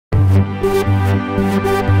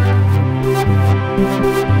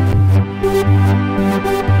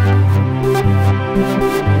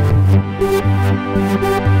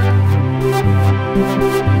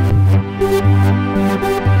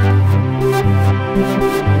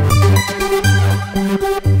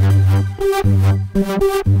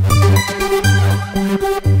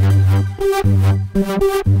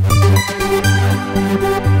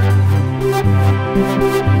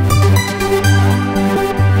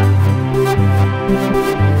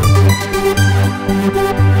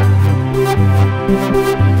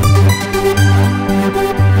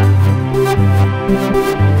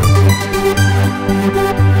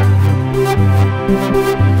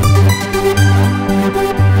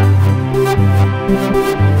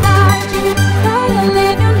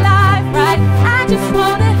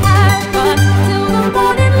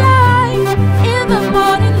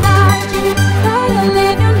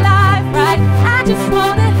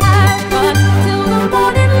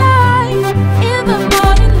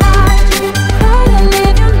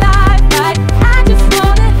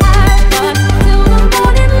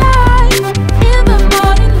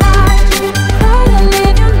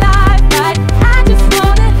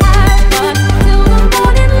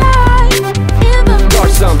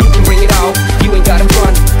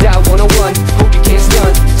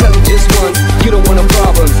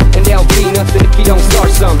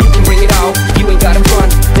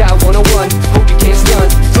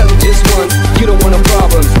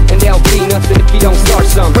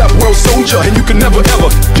And you can never ever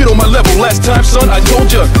get on my level. Last time, son, I told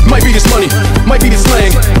ya, might be this money, might be this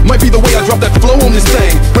slang, might be the way I drop that flow on this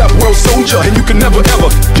thing. Rap world soldier, and you can never ever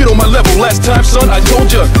get on my level. Last time, son, I told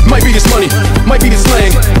ya, might be this money, might be this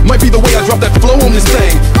slang, might be the way I drop that flow on this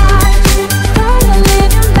thing.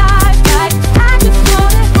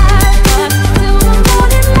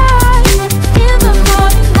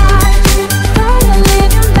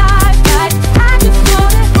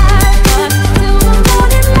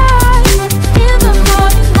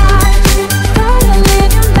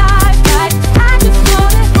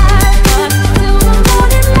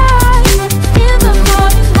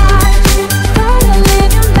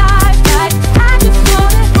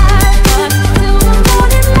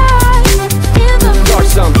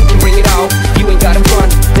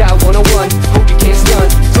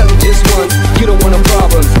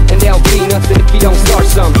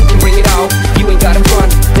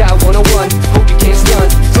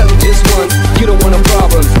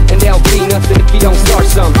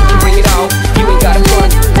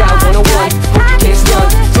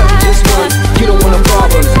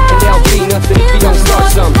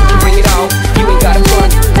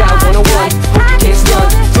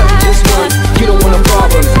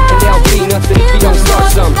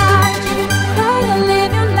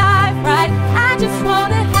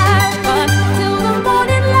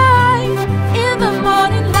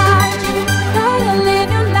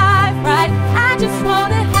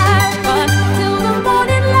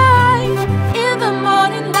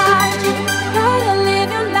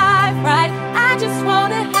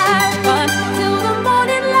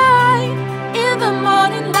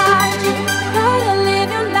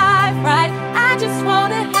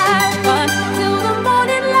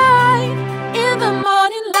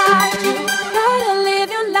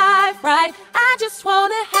 I just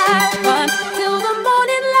wanna have fun.